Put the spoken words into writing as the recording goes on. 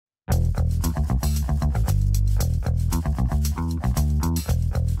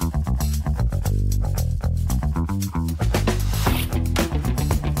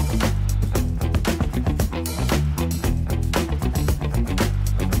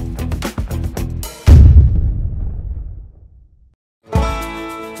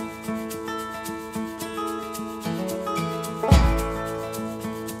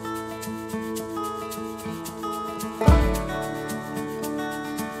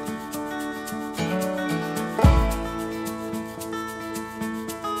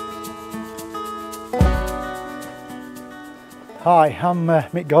Hi, I'm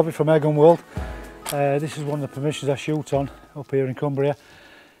Mick Garvey from Airgun World. This is one of the permissions I shoot on up here in Cumbria.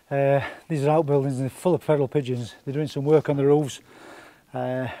 These are outbuildings and they're full of feral pigeons. They're doing some work on the roofs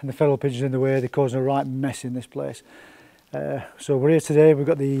and the feral pigeons in the way. They're causing a right mess in this place. So we're here today. We've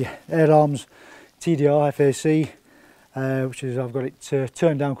got the Air Arms TDR FAC, which is, I've got it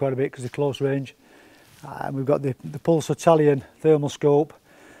turned down quite a bit because of close range. And we've got the Pulsar Italian thermal scope.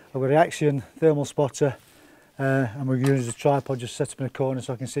 I've got the Axion thermal spotter. And we're going to use a tripod, just set up in a corner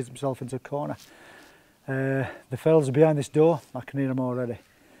so I can sit myself into a corner. The fellas are behind this door. I can hear them already.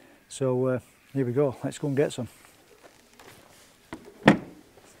 So here we go, let's go and get some. I'm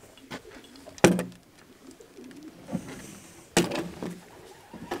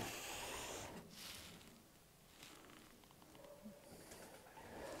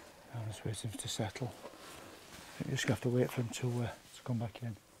just waiting to settle. I think you just have to wait for them to come back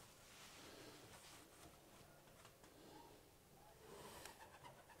in.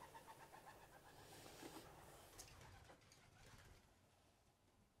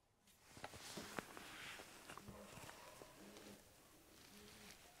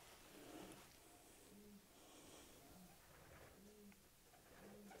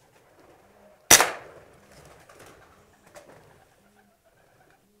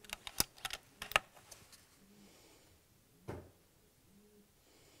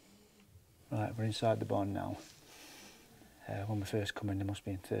 Right, we're inside the barn now. When we first come in, there must have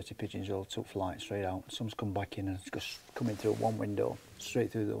been 30 pigeons all took flight straight out. Some's come back in and just coming through one window,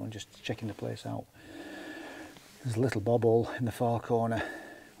 straight through the one, just checking the place out. There's a little bob hole in the far corner,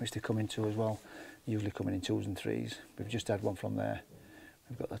 which they come into as well, usually coming in 2s and 3s. We've just had one from there.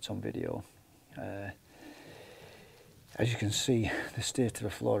 We've got that on video. As you can see, the state of the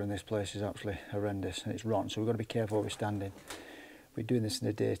floor in this place is absolutely horrendous and it's rotten, so we've got to be careful where we're standing. We're doing this in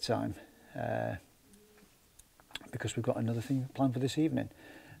the daytime. Because we've got another thing planned for this evening,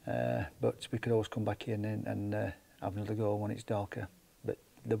 but we could always come back in and have another go when it's darker. But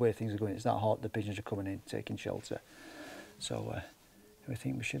the way things are going, it's that hot, the pigeons are coming in, taking shelter. So I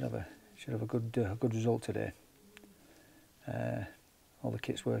think we should have a good result today. All the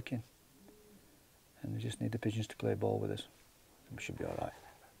kit's working, and we just need the pigeons to play ball with us. We should be all right.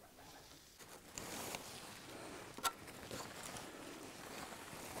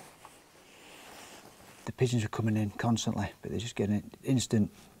 The pigeons are coming in constantly, but they're just getting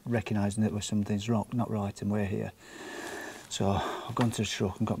instant recognising that something's not right and we're here. So I've gone to the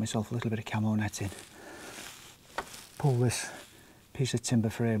truck and got myself a little bit of camo netting. Pull this piece of timber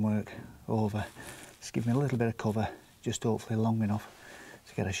framework over. Just give me a little bit of cover, just hopefully long enough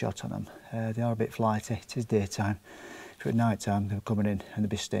to get a shot on them. They are a bit flighty, it is daytime. If it were night time, they were coming in and they'd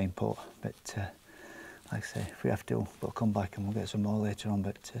be staying put. But like I say, if we have to, we'll come back and we'll get some more later on.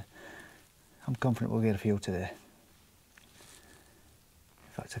 But I'm confident we'll get a few today.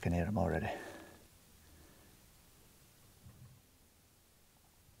 In fact, I can hear them already.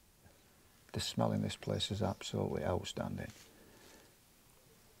 The smell in this place is absolutely outstanding.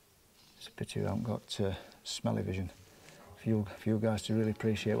 It's a pity we haven't got smelly vision for you guys to really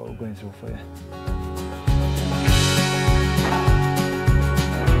appreciate what we're going through for you.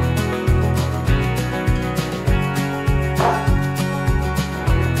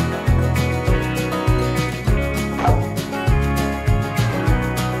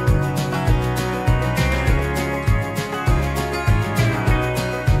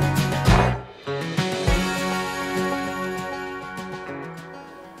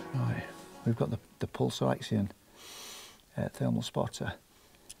 We've got the Pulsar Axion thermal spotter.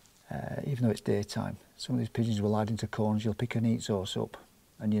 Even though it's daytime, some of these pigeons will hide into corners. You'll pick a neat source up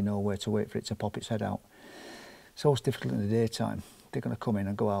and you know where to wait for it to pop its head out. It's always difficult in the daytime. They're going to come in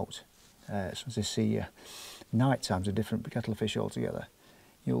and go out as soon as they see you. Night times are different kettle of fish altogether.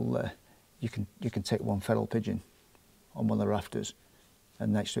 You can take one feral pigeon on one of the rafters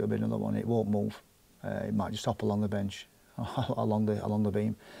and next to it will be another one. It won't move. It might just hop along the bench, along the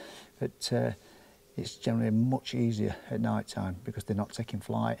beam. But it's generally much easier at night time because they're not taking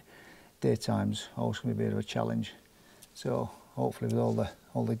flight. Daytime's always going to be a bit of a challenge. So hopefully with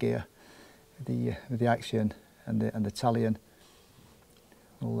all the gear, with the Axion and the Italian,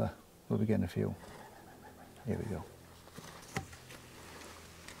 we'll be getting a few. Here we go.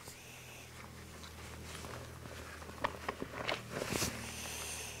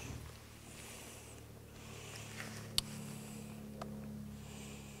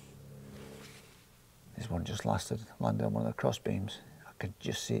 One just landed on one of the cross beams. I could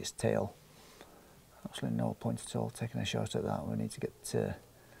just see its tail. Absolutely no point at all taking a shot at that. We need to get a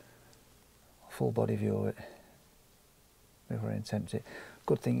full body view of it before I attempt it.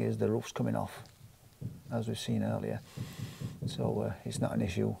 Good thing is the roof's coming off, as we've seen earlier. so it's not an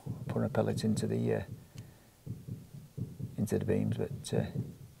issue putting a pellet into the beams, but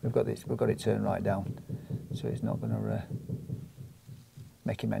we've got it turned right down, so it's not going to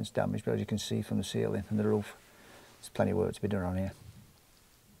make immense damage. But as you can see from the ceiling and the roof, there's plenty of work to be done on here.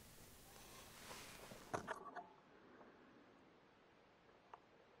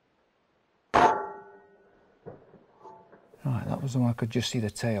 Right, that was the one I could just see the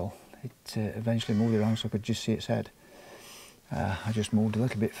tail. It eventually moved around so I could just see its head. I just moved a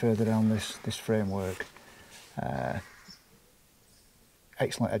little bit further down this framework.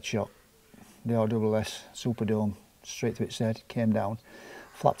 Excellent headshot. The RSS Superdome straight to its head, came down,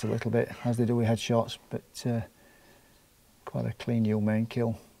 flapped a little bit as they do with headshots, but quite a clean new main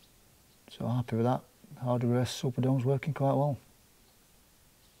kill. So happy with that. RSS Superdome's working quite well.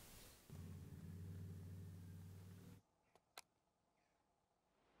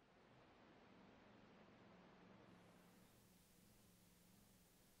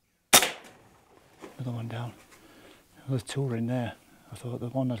 Another one down. Another two are in there. I thought the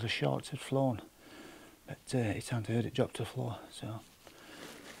one that the shots had flown, but it hadn't heard it drop to the floor, so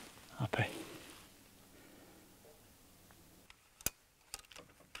happy.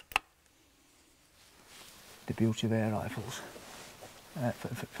 The beauty of air rifles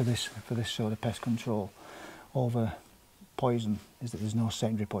for this sort of pest control over poison is that there's no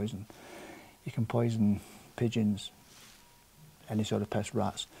secondary poison. You can poison pigeons, any sort of pest,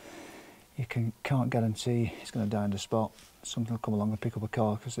 rats. You can't guarantee it's going to die on the spot. Something will come along and pick up a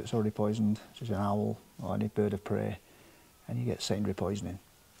carcass that's already poisoned, such as an owl or any bird of prey, and you get secondary poisoning.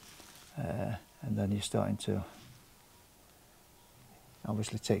 And then you're starting to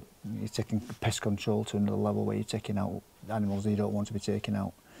obviously you're taking pest control to another level where you're taking out animals that you don't want to be taken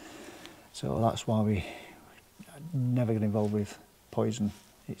out. So that's why we never get involved with poison.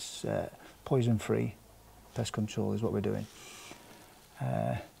 It's poison-free pest control is what we're doing.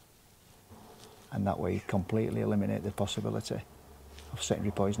 And that way you completely eliminate the possibility of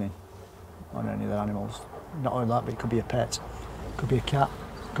secondary poisoning on any of the animals. Not only that, but it could be a pet, it could be a cat,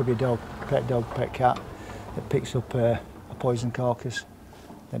 it could be a dog, pet cat that picks up a poison carcass.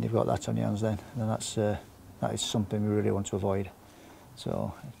 Then you've got that on your hands then, and that is something we really want to avoid.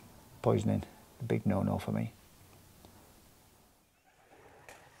 So poisoning, a big no-no for me.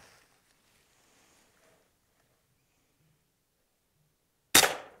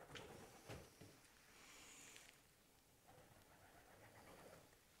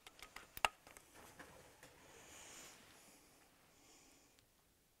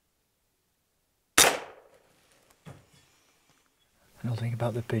 Another thing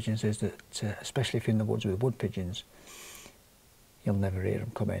about the pigeons is that, especially if you're in the woods with wood pigeons, you'll never hear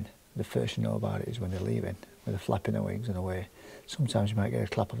them come in. The first you know about it is when they're leaving, when they're flapping their wings and away. Sometimes you might get a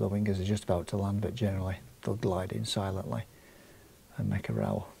clap of the wing as they're just about to land, but generally they'll glide in silently and make a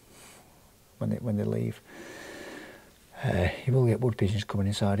row when they leave. You will get wood pigeons coming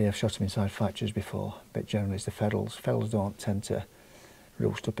inside here. I've shot them inside factories before, but generally it's the feathers. Feathers don't tend to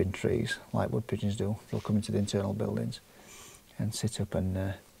roost up in trees like wood pigeons do. They'll come into the internal buildings and sit up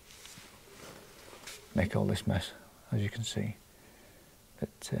and make all this mess, as you can see.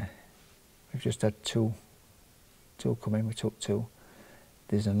 But we've just had two come in. We took two.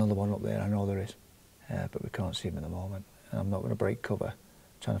 There's another one up there, I know there is, but we can't see him at the moment. And I'm not going to break cover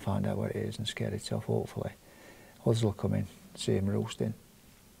trying to find out where it is and scare it off, hopefully. Others will come in, see him roosting,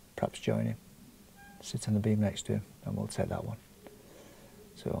 perhaps join him, sit on the beam next to him, and we'll take that one.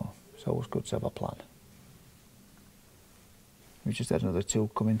 So it's always good to have a plan. We just had another two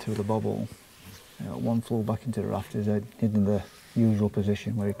coming through the bobble. One flew back into the rafters, hid in the usual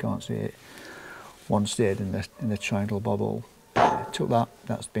position where you can't see it. One stayed in the triangle bobble. Took that,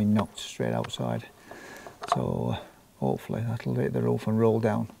 that's been knocked straight outside. So hopefully that'll hit the roof and roll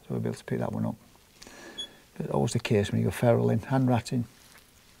down, so we'll be able to pick that one up. But always the case when you go ferruling, hand ratting,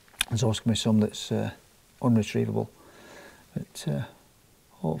 there's always going to be some that's unretrievable. But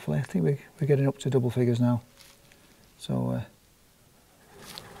hopefully, I think we're getting up to double figures now. So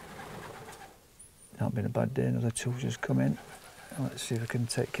not been a bad day. Another two just come in. Let's see if I can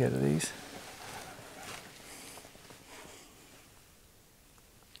take care of these.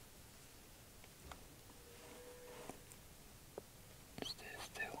 Stay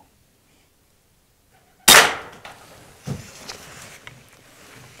still.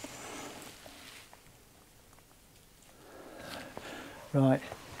 Right,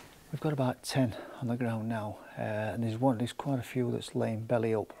 we've got about 10 on the ground now, and there's quite a few that's laying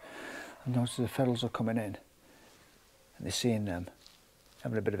belly up. I've noticed the feathers are coming in, and they're seeing them,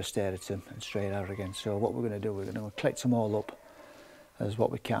 having a bit of a stare at them, and straight out again. So what we're going to do, we're going to collect them all up as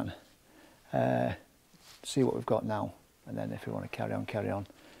what we can, see what we've got now, and then if we want to carry on,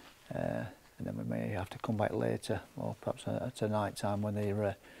 and then we may have to come back later, or perhaps at a night time when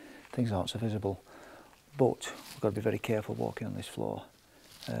the things aren't so visible. But we've got to be very careful walking on this floor.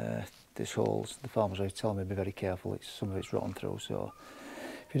 This holes, the farmers are telling me to be very careful, some of it's rotten through, so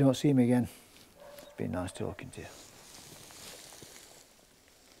if you don't see me again, it's been nice talking to you.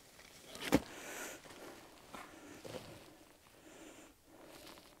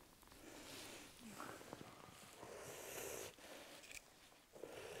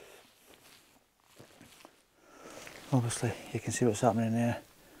 Obviously you can see what's happening here.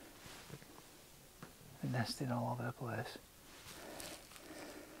 They're nesting all over the place.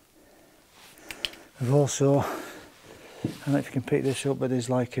 We've also, I don't know if you can pick this up, but there's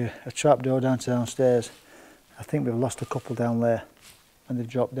like a trap door downstairs. I think we've lost a couple down there and they've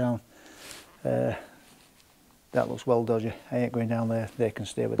dropped down. That looks well dodgy. I ain't going down there, they can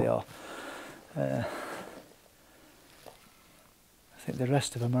stay where they are. I think the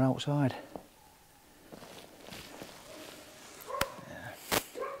rest of them are outside.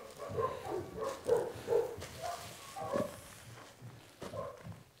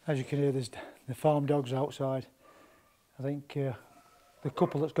 As you can hear, there's the farm dogs outside. I think the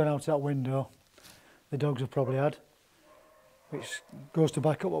couple that's gone out that window, the dogs have probably had, which goes to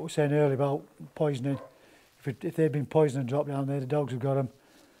back up what we were saying earlier about poisoning. If they've been poisoned and dropped down there, the dogs have got them.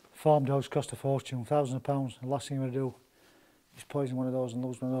 Farm dogs cost a fortune, thousands of pounds. The last thing you want to do is poison one of those and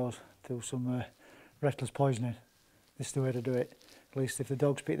lose one of those through some reckless poisoning. This is the way to do it. At least if the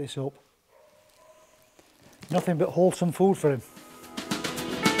dogs pick this up, nothing but wholesome food for him.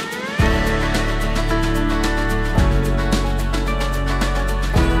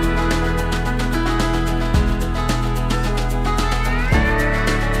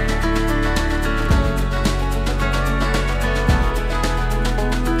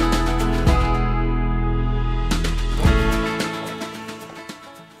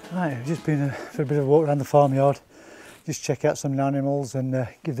 Right, I've just been for a bit of a walk around the farmyard, just check out some animals and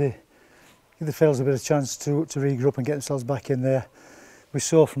give the fellas a bit of chance to regroup and get themselves back in there. We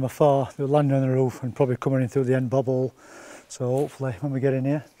saw from afar they were landing on the roof and probably coming in through the end bubble, so hopefully when we get in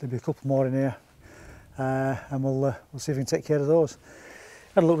here there'll be a couple more in here, and we'll see if we can take care of those.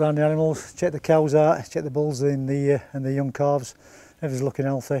 Had a look around the animals, check the cows out, check the bulls and the young calves. Everything's looking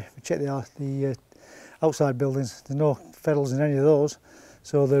healthy. We checked the outside buildings. There's no feathers in any of those.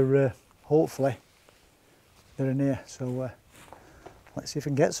 So they're hopefully they're in here. So let's see if we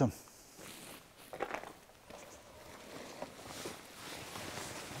can get some.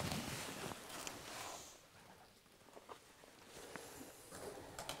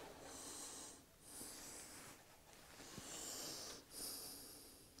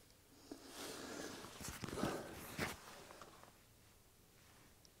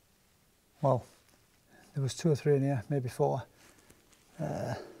 Well, there was 2 or 3 in here, maybe 4.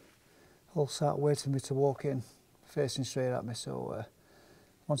 All sat waiting for me to walk in, facing straight at me, so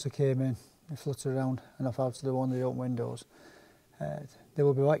once I came in, they fluttered around enough out to one of the open windows. They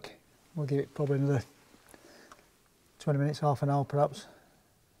will be back. We'll give it probably another 20 minutes, half an hour perhaps,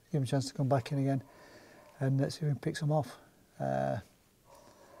 give them a chance to come back in again, and let's see if we can pick some off. I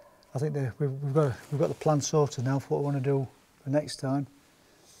think we've got the plan sorted now for what we want to do for next time,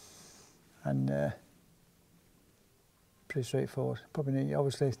 and pretty straightforward. Probably need,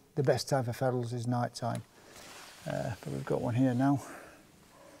 obviously the best time for feathers is night time, but we've got one here now.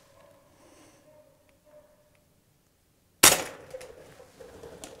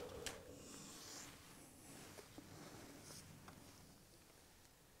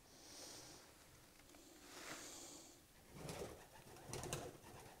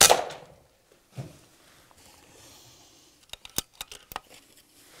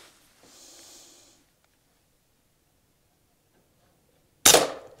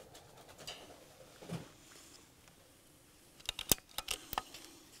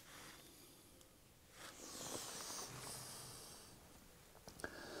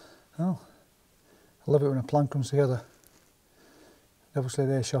 Oh, I love it when a plan comes together. Obviously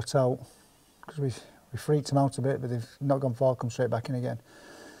they shot out because we freaked them out a bit, but they've not gone far, come straight back in again.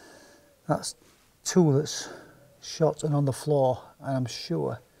 That's 2 that's shot and on the floor, and I'm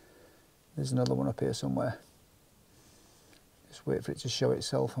sure there's another one up here somewhere. Just wait for it to show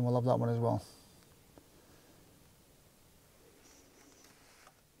itself and we'll have that one as well.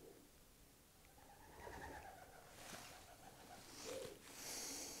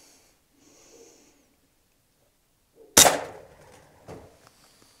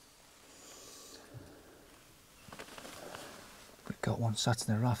 Got one sat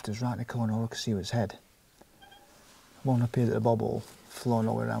in the rafters right in the corner, all I can see was its head. One appeared at the bobble, flown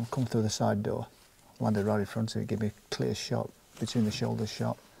all the way around, come through the side door. landed right in front of it, give me a clear shot, between the shoulders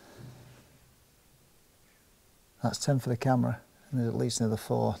shot. That's 10 for the camera, and there's at least another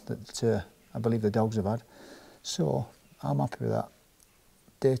 4 that I believe the dogs have had. So I'm happy with that.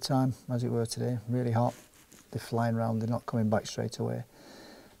 Daytime, as it were today, really hot. They're flying around, they're not coming back straight away.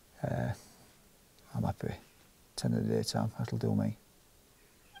 I'm happy. 10 in the daytime, that'll do me.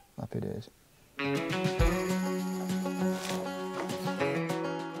 Happy days.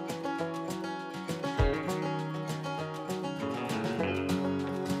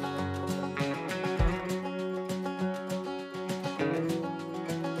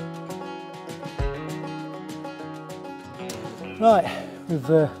 Right, we're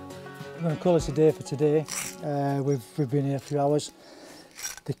going to call it a day for today. We've been here a few hours.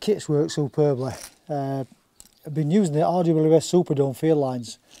 The kits work superbly. I've been using the RWS Superdome field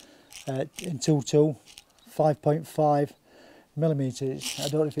lines in 2.2, 5.5 millimetres. I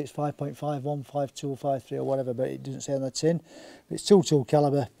don't know if it's 5.51, 5.2, 5.3 or whatever, but it doesn't say on the tin. It's 2.2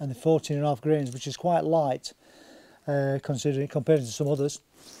 calibre and the 14.5 grains, which is quite light considering compared to some others.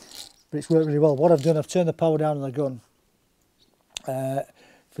 But it's worked really well. What I've done, I've turned the power down on the gun.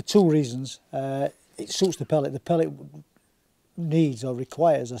 For 2 reasons. It suits the pellet. The pellet needs or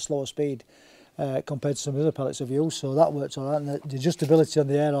requires a slower speed compared to some of the other pellets I've used, so that works all right. And the adjustability on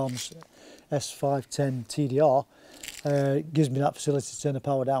the air arms S510 TDR gives me that facility to turn the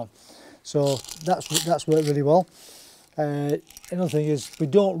power down. So that's worked really well. Another thing is we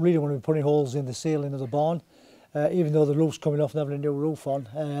don't really want to be putting holes in the ceiling of the barn, even though the roof's coming off and having a new roof on.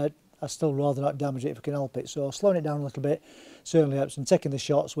 I still rather not damage it if I can help it. So slowing it down a little bit certainly helps, and taking the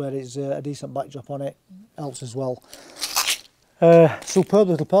shots where it's a decent backdrop on it helps as well. Superb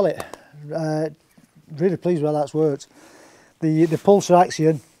little pellet. Really pleased with how that's worked. The Pulsar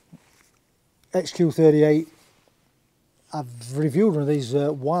Axion XQ38, I've reviewed one of these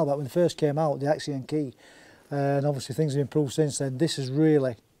a while back when they first came out, the Axion Key, and obviously things have improved since then. This is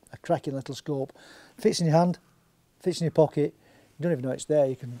really a cracking little scope. Fits in your hand, fits in your pocket, you don't even know it's there.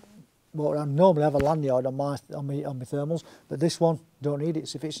 You can walk around. Normally I have a lanyard on my thermals, but this one, don't need it.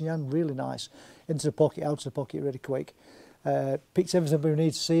 So it fits in your hand, really nice. Into the pocket, out of the pocket really quick. Picks everything we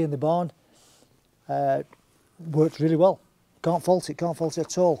need to see in the barn. Works really well. Can't fault it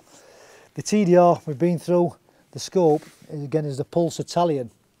at all. The TDR we've been through, the scope, again is the Pulsar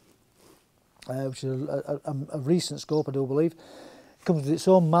Italian, which is a recent scope I do believe. Comes with its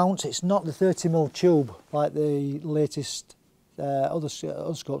own mount. It's not the 30mm tube like the latest other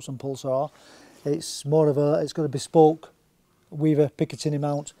scopes on Pulsar are. It's more of it's got a bespoke Weaver Picatinny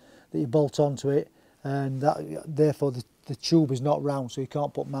mount that you bolt onto it, and therefore the tube is not round, so you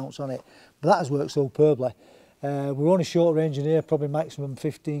can't put mounts on it. But that has worked superbly. We're only short range in here, probably maximum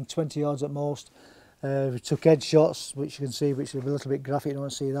 15-20 yards at most. We took head shots, which you can see, which is a little bit graphic, you don't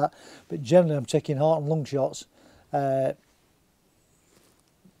want to see that. But generally I'm taking heart and lung shots to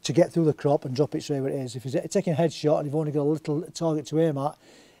get through the crop and drop it straight where it is. If you're taking a head shot and you've only got a little target to aim at,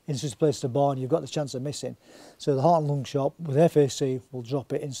 in such a place to barn, you've got the chance of missing. So the heart and lung shot with FAC will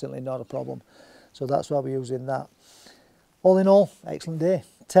drop it instantly, not a problem. So that's why we're using that. All in all, excellent day.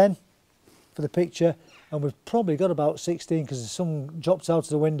 10 for the picture, and we've probably got about 16 because some dropped out of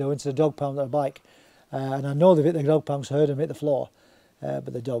the window into the dog pound on a bike. And I know they've hit the dog pounds, heard them hit the floor,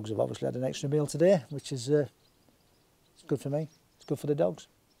 but the dogs have obviously had an extra meal today, which is it's good for me, it's good for the dogs,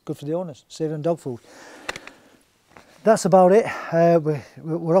 good for the owners, saving them dog food. That's about it.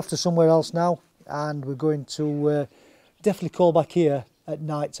 We're off to somewhere else now, and we're going to definitely call back here at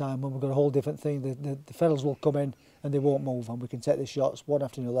night time when we've got a whole different thing. The fellas will come in and they won't move, and we can take the shots one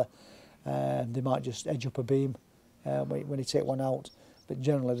after another. They might just edge up a beam when you take one out, but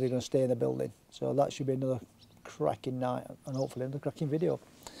generally they're going to stay in the building. So that should be another cracking night, and hopefully another cracking video.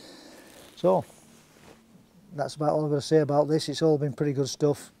 So that's about all I've got to say about this. It's all been pretty good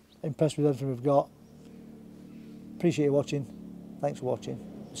stuff. Impressed with everything we've got. Appreciate you watching. Thanks for watching.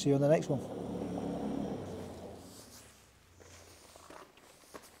 See you on the next one.